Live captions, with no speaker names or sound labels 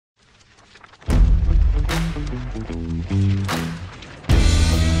Hello,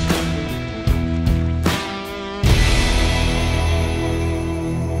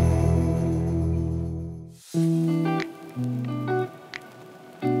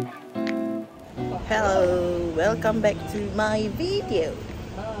 welcome back to my video.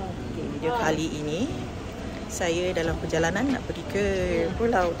 Okay, video kali ini saya dalam perjalanan nak pergi ke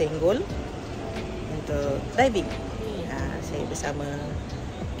Pulau Tenggol untuk diving. Saya bersama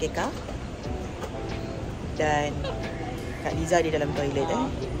Keka dan Kak Liza di dalam toilet.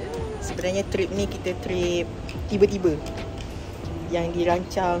 Sebenarnya trip ni kita trip tiba-tiba yang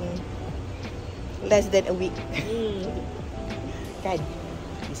dirancang less than a week. Kan?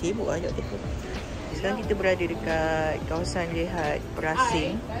 Sibuk lah jawab telefon. Sekarang kita berada dekat kawasan rehat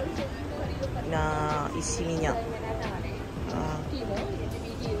perasing nak isi minyak.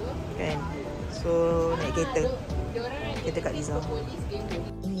 Kan? So naik kereta Kak Liza.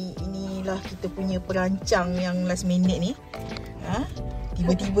 Inilah kita punya perancang yang last minute ni.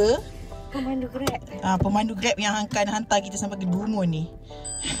 Tiba-tiba pemandu Grab. Pemandu Grab yang akan hantar kita sampai ke Bungun ni.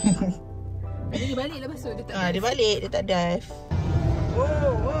 Dia balik lah masuk dia tak. Dia balik, dia tak dive.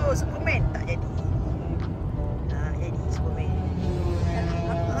 Wow, Superman tak jadi. Jadi Superman.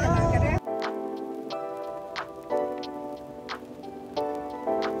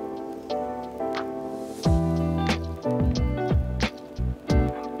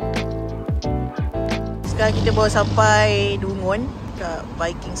 Sekarang kita baru sampai Dungun kat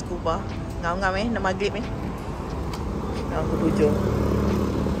Viking Scuba. Ngam-ngam nak maghrib Dah pukul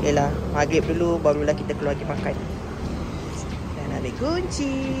 7. Yelah, maghrib dulu barulah kita keluar pergi makan. Ambil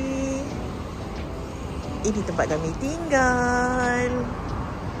kunci. Ini tempat kami tinggal.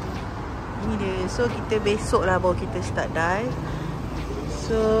 Ini dia. So kita besok lah baru kita start dive.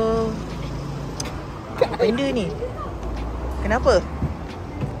 So apa benda ni? Kenapa?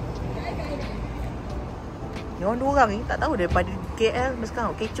 Ni orang dua orang ni tak tahu daripada KL sampai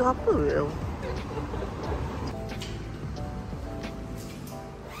sekarang kecoh apa tau.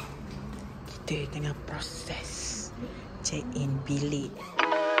 Kita tengah proses check in bilik.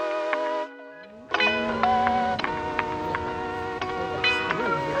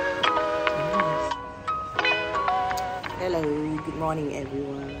 Hello, good morning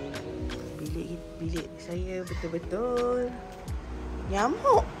everyone. Bilik saya betul-betul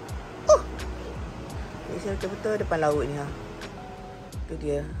nyamuk. Bilik saya betul-betul depan laut ni. Itu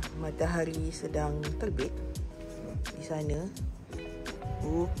dia, matahari sedang terbit di sana.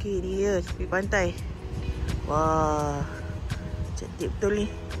 Okey dia, tepi pantai. Wah, cantik betul ni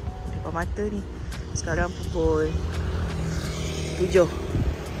depan mata ni. Sekarang pukul 7.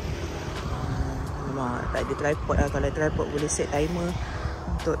 Memang tak ada tripod lah. Kalau tripod boleh set timer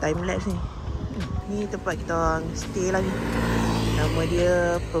untuk time lapse ni. Ni tempat kita orang stay lah ni. Nama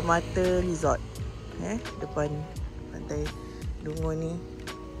dia Permata Resort. Depan pantai Dungun ni.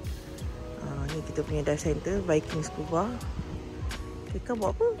 Ni kita punya dive center Viking Scuba. Keka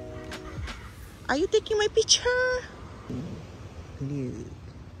buat apa? Are you taking my picture?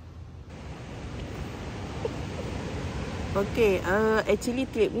 Okay, actually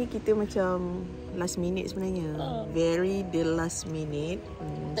trip ni kita macam last minute sebenarnya. Very the last minute.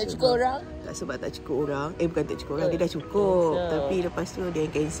 Tak cukup orang? Sebab tak cukup orang. Bukan tak cukup orang, dia dah cukup. Tapi lepas tu dia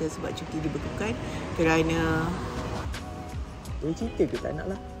cancel sebab cuti dibekukan kerana boleh cerita ke tak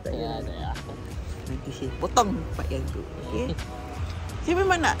nak lah? Tak ada. Nanti saya potong part yang tu. Okay. Saya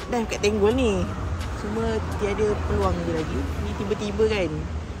memang nak dive kat Tenggol ni. Cuma tiada peluang je lagi. Ni tiba-tiba kan.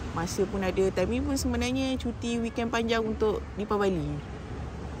 Masa pun ada. Time pun sebenarnya cuti weekend panjang untuk Deepavali.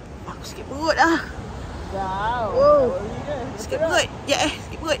 Aku sikit perut lah. Wow. Sikit perut.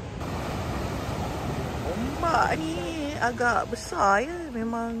 Sikit perut. Ombak ni agak besar ya.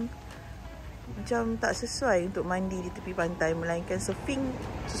 Memang macam tak sesuai untuk mandi di tepi pantai. Melainkan surfing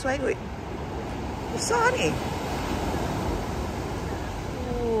sesuai kot. Besar ni.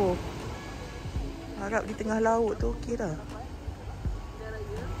 Harap di tengah laut tu okey lah.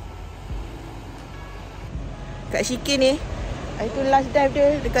 Kak Shikin ni, itu last dive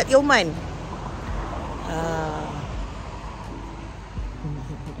dia dekat Tioman.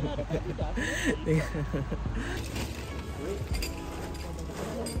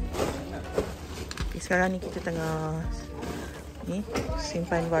 Sekarang ni kita tengah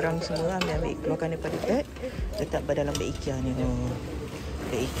simpan barang semua. Ambil keluarkan daripada beg. Letak dalam beg IKEA ni.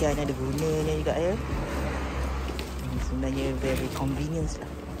 Beg IKEA ni ada gunanya juga ya. Sebenarnya very convenience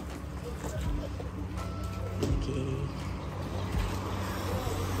lah. Okay.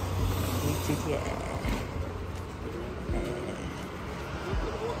 Itu dia.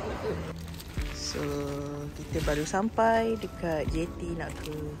 So kita baru sampai dekat JT nak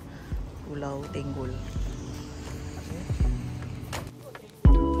ke Pulau Tenggol.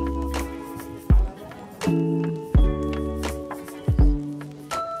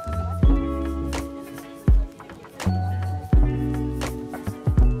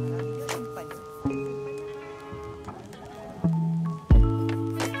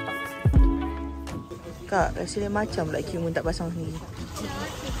 Kak, rasa dia macam pula Q-Moon tak pasang sendiri.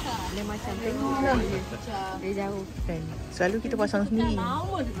 Dia macam tengok dia jauh Kan? Selalu kita pasang sendiri.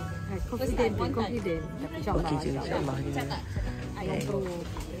 confident. Tapi insyaAllah. Okey je, insyaAllah je. Ayah pro.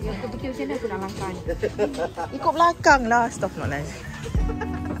 Yang betul macam mana aku nak langkah. Ikut belakang lah, astaghfirullahaladzim.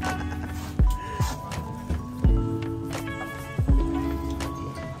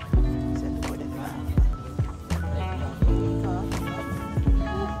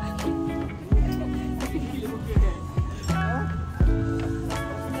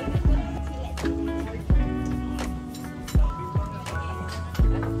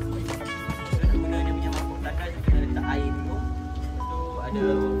 Ada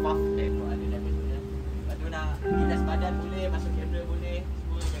puff dia tu, ada level tu. Lepas tu nak bilas badan boleh, masuk kamera boleh.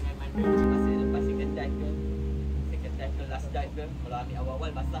 Semua jangan mandi masa lepas second dive ke. Second dive ke last dive ke. Kalau ambil awal-awal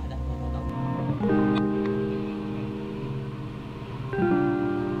basah dah, kau tahu.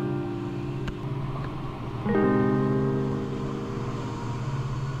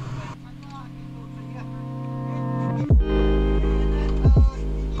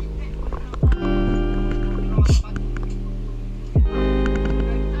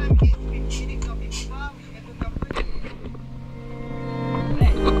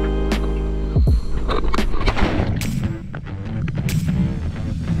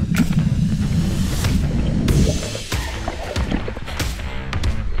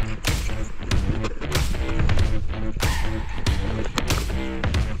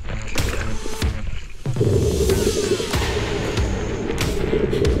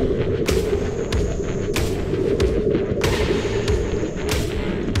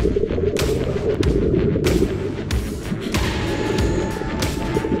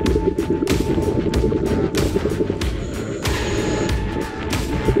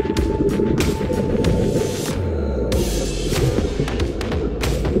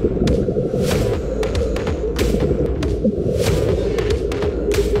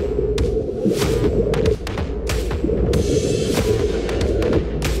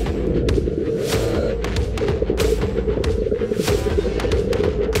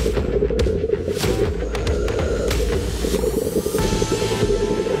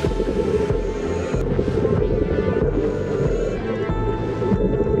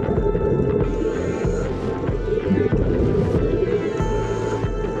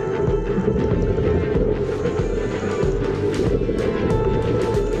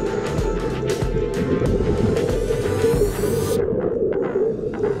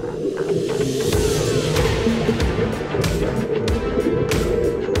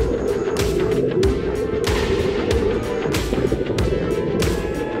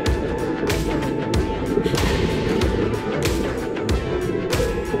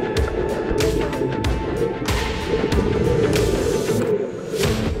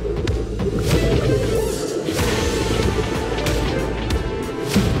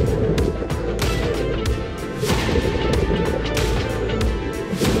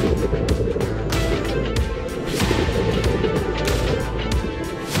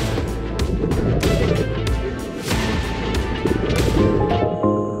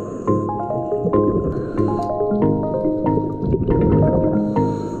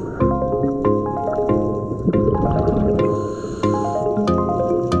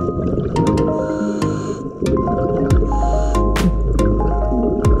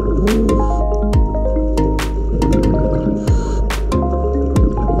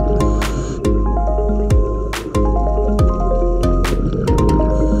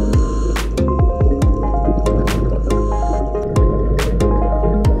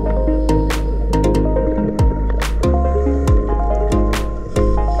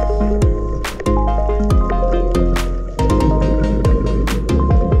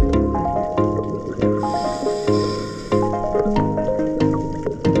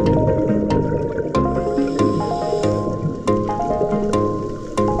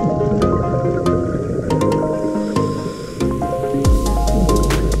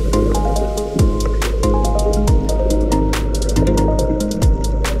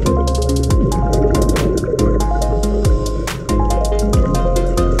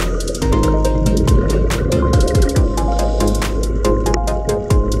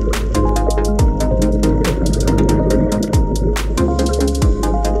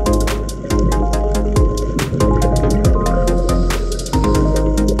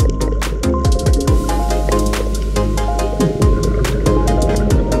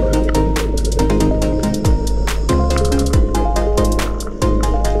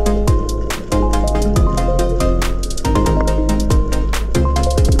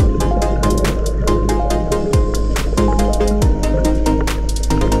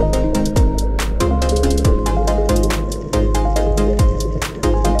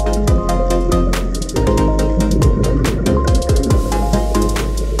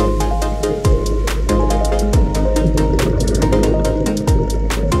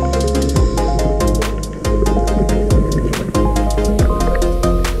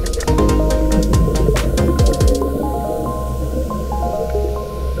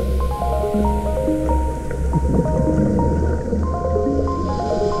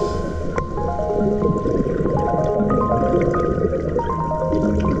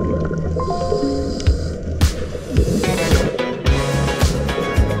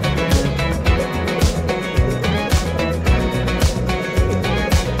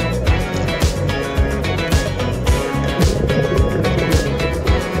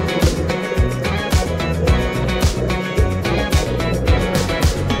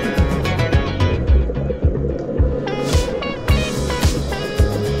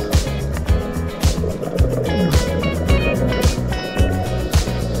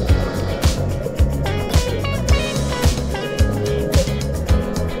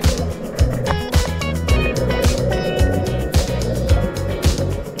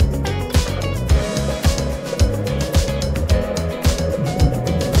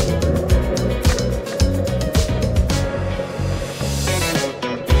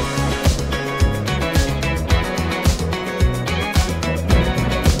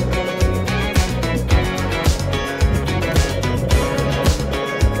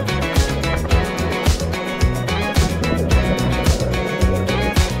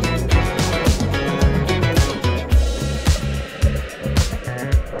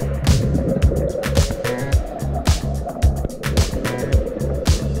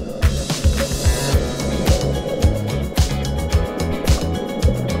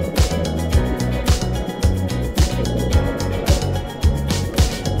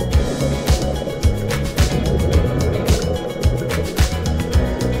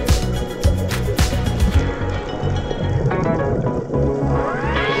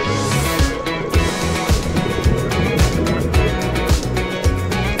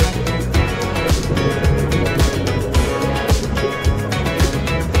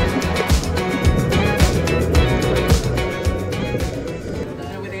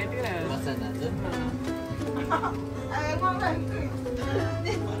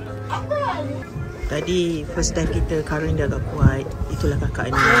 Tadi first dive kita current dia agak kuat. Itulah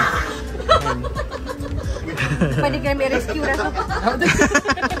kakak ni. Kan? Pada kami rescue dah tu.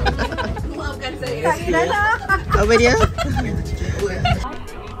 Maafkan saya. Apa dia?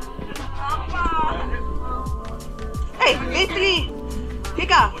 Hey, bateri.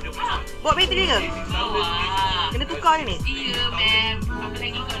 Heka, bawa bateri ke? Kena tukar ni. Ya, ma'am. Apa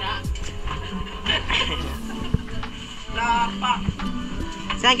lagi kau nak? Lapak.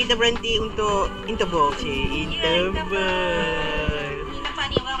 Sekarang kita berhenti untuk interval. Interval. Ni nampak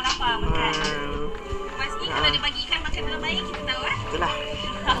ni orang lapar makan. Lepas ni kalau dia bagi ikan makan dalam air, kita tahu lah. Itulah.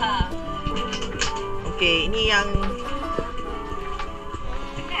 Okey, ini yang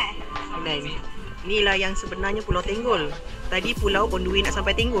inilah yang sebenarnya Pulau Tenggol. Tadi pulau on the way nak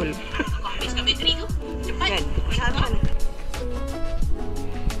sampai Tenggol. Habiskan bateri tu. Cepat. Kan? Habiskan.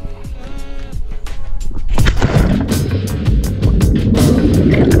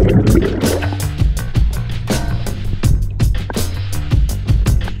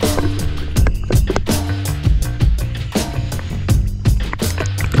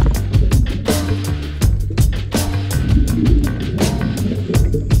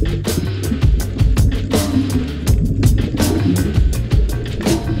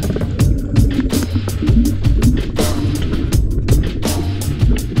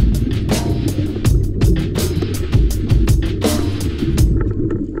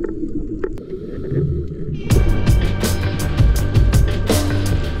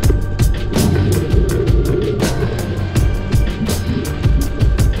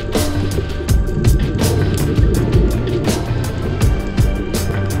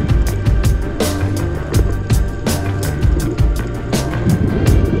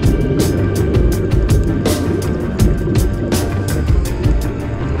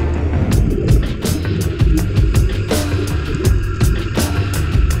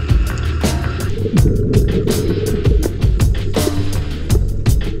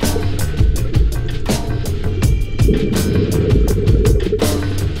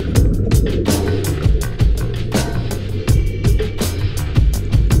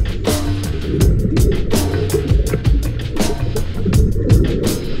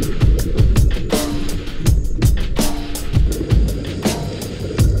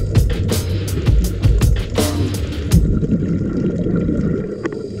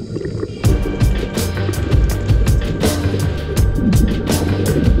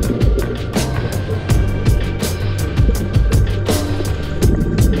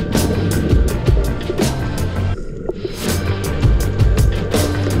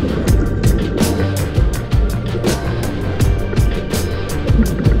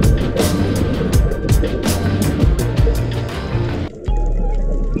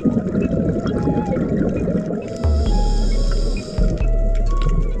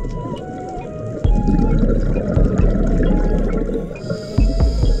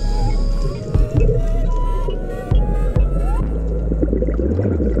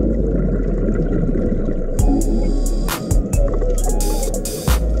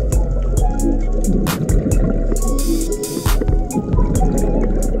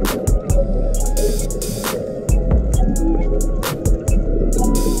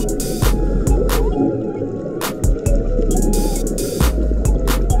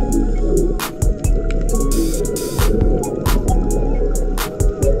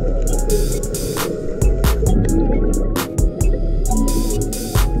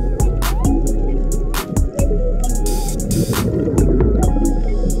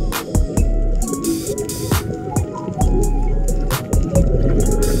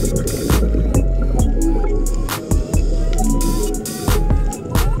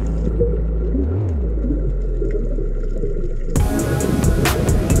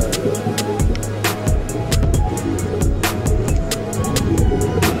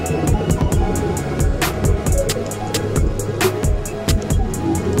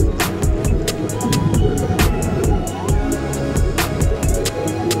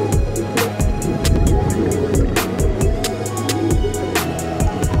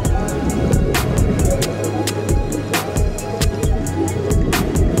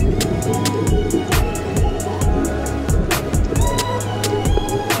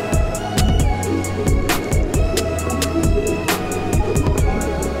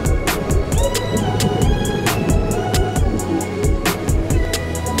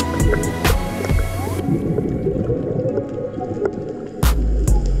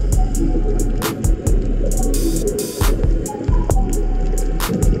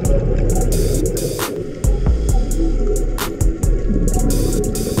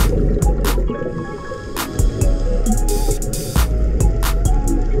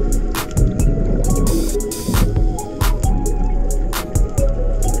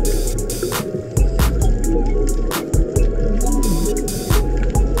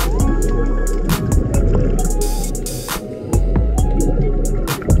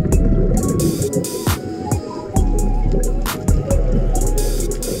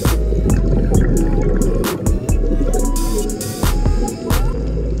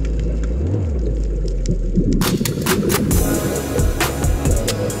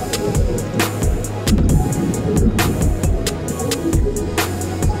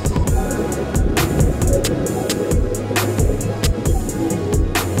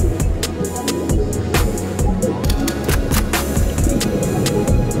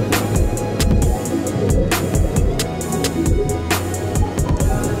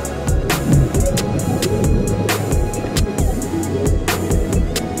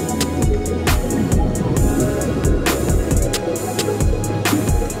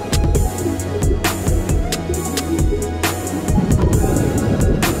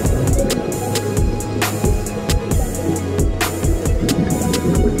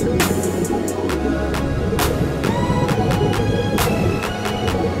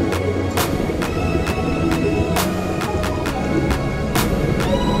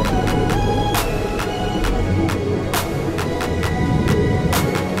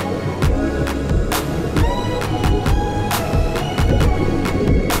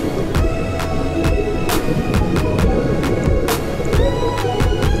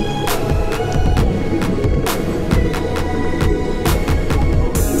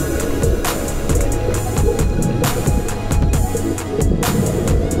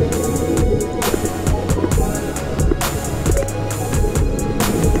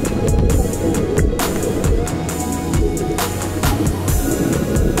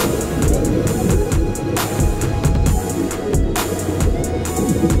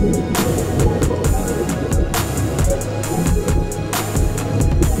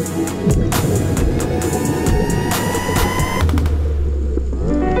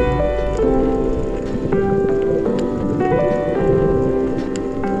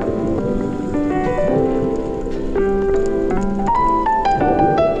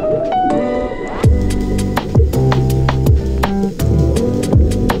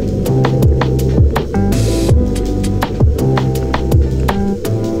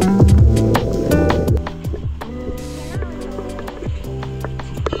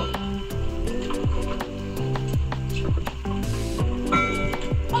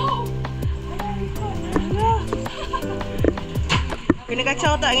 Kena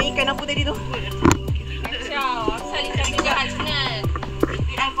kacau tak dengan ikan apa tadi tu? Kacau. Asal ikan juga Hasnan.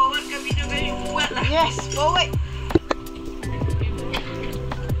 I forwardkan video kali buat lah. Yes, forward.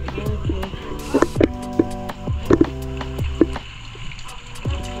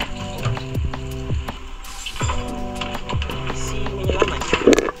 Si menyelamat.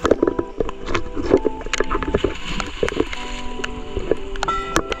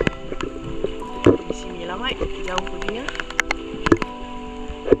 Si menyelamat. Jauh perginya.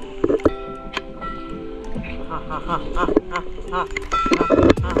 Ha.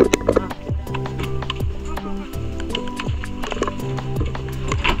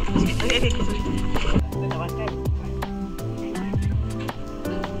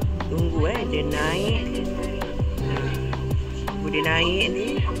 Tunggu dia naik. Dia naik ni.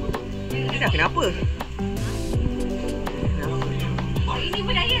 Dia dah kenapa? Oh, ini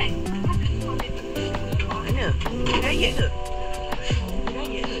berdayat. Mana? Diet ke?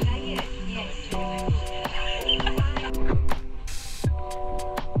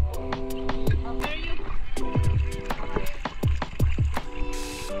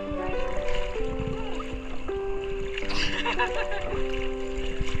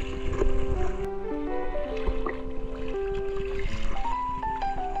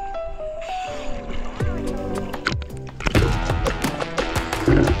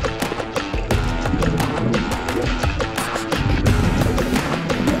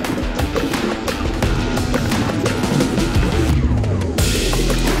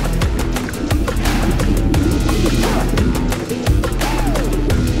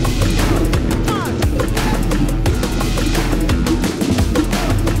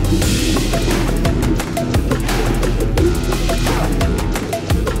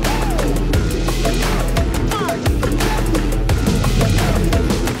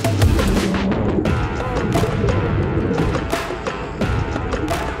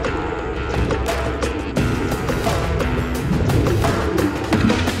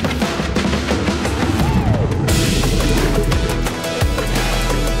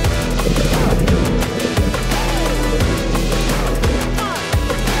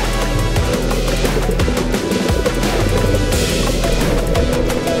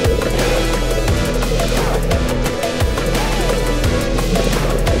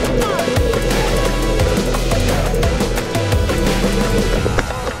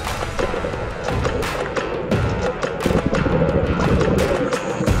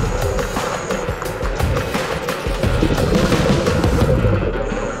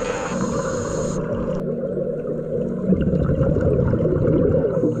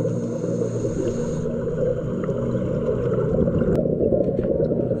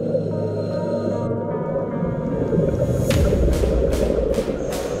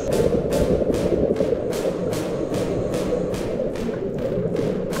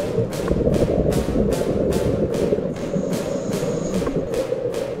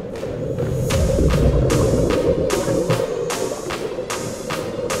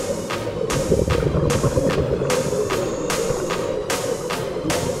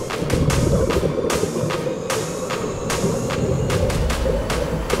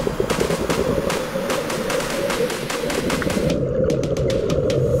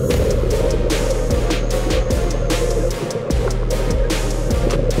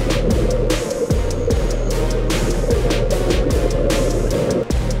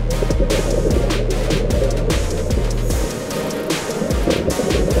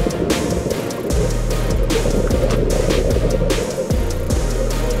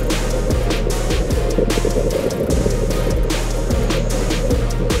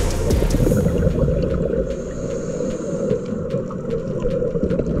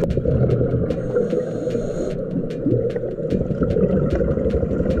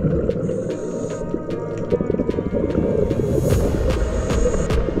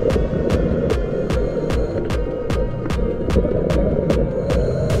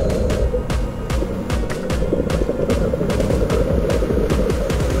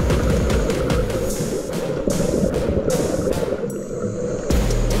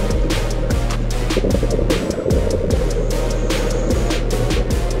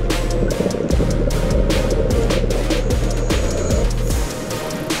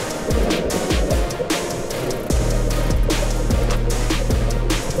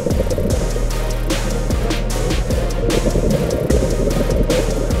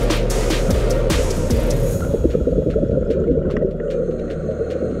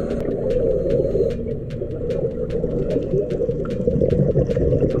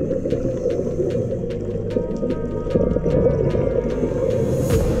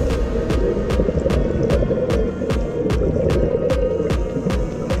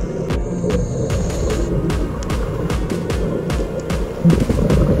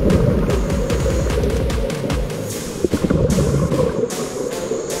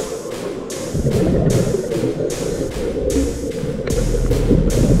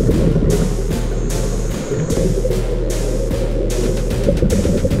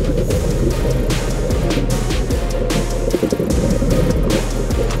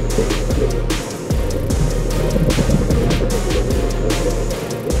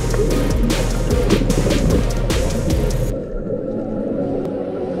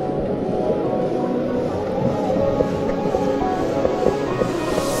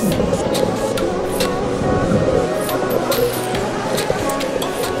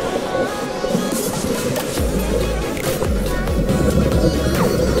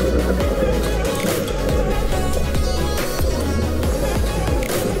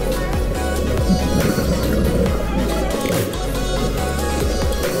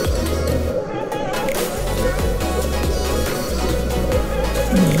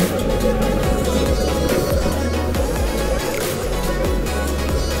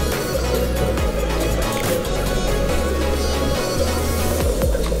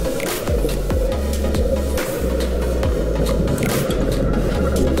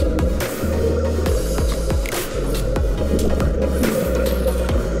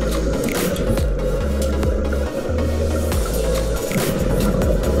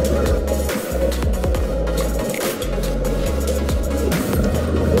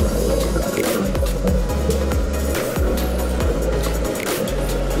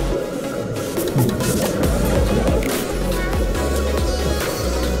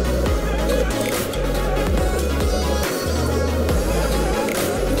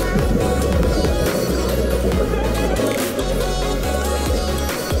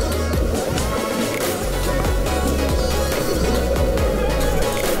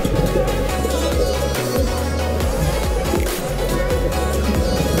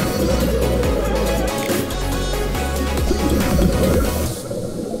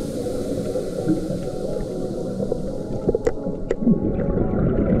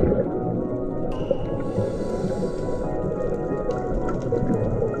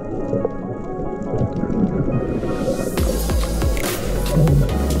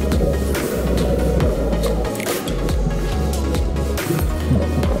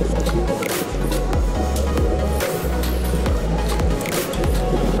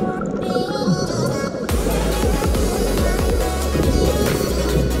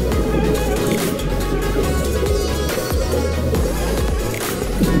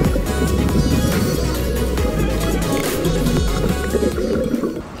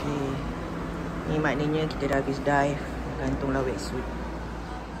 maknanya kita dah habis dive, gantunglah wetsuit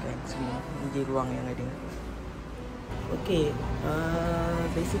kan, semua ni je ruang yang ada. Okay,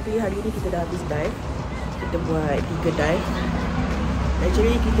 basically hari ni kita dah habis dive. Kita buat 3 dive.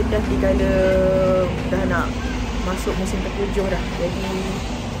 Actually kita dah di dalam dah nak masuk musim terpujuh dah. Jadi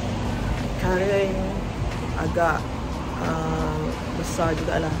current agak besar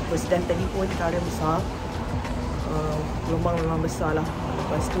jugalah. First dive tadi pun current besar, gelombang memang besar lah.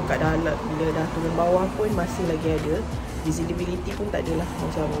 Lepas tu kat dalam bila dah turun bawah pun masih lagi ada. Visibility pun tak adalah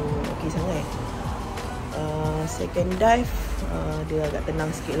macam okey sangat. Second dive dia agak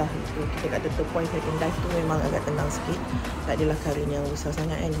tenang sikit lah. Itu kita kat total point second dive tu memang agak tenang sikit. Tak adalah current yang besar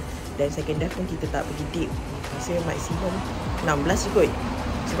sangat kan. Dan second dive pun kita tak pergi deep. Saya maksimum 16 kot.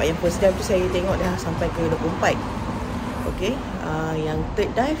 Sebab yang first dive tu saya tengok dah sampai ke 24. Okay, yang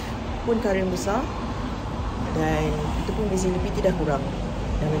third dive pun current besar. Dan itu pun visibility dah kurang.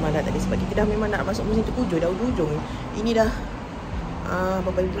 Dah memang dah tak ada. Sebab kita dah memang nak masuk musim terpujuh. Dah hujung. Ini dah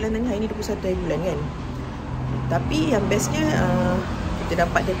berapa bulan tadi? Hari ni 21 hari bulan kan. Tapi yang bestnya kita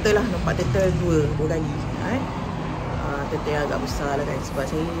dapat turtle lah. Nampak turtle dua kali kan? Turtle yang agak besar lah kan. Sebab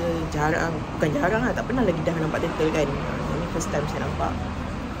saya jarang, bukan jarang lah, tak pernah lagi dah nampak turtle kan. Ini first time saya nampak.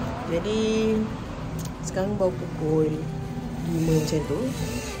 Jadi sekarang baru pukul 5 macam tu.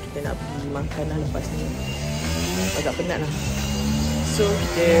 Kita nak pergi makan lah lepas ni. Agak penat lah. So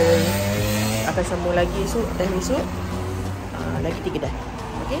kita akan sambung lagi esok. Dan esok lagi 3 dah.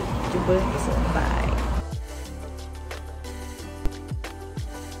 Okay, jumpa esok. Bye.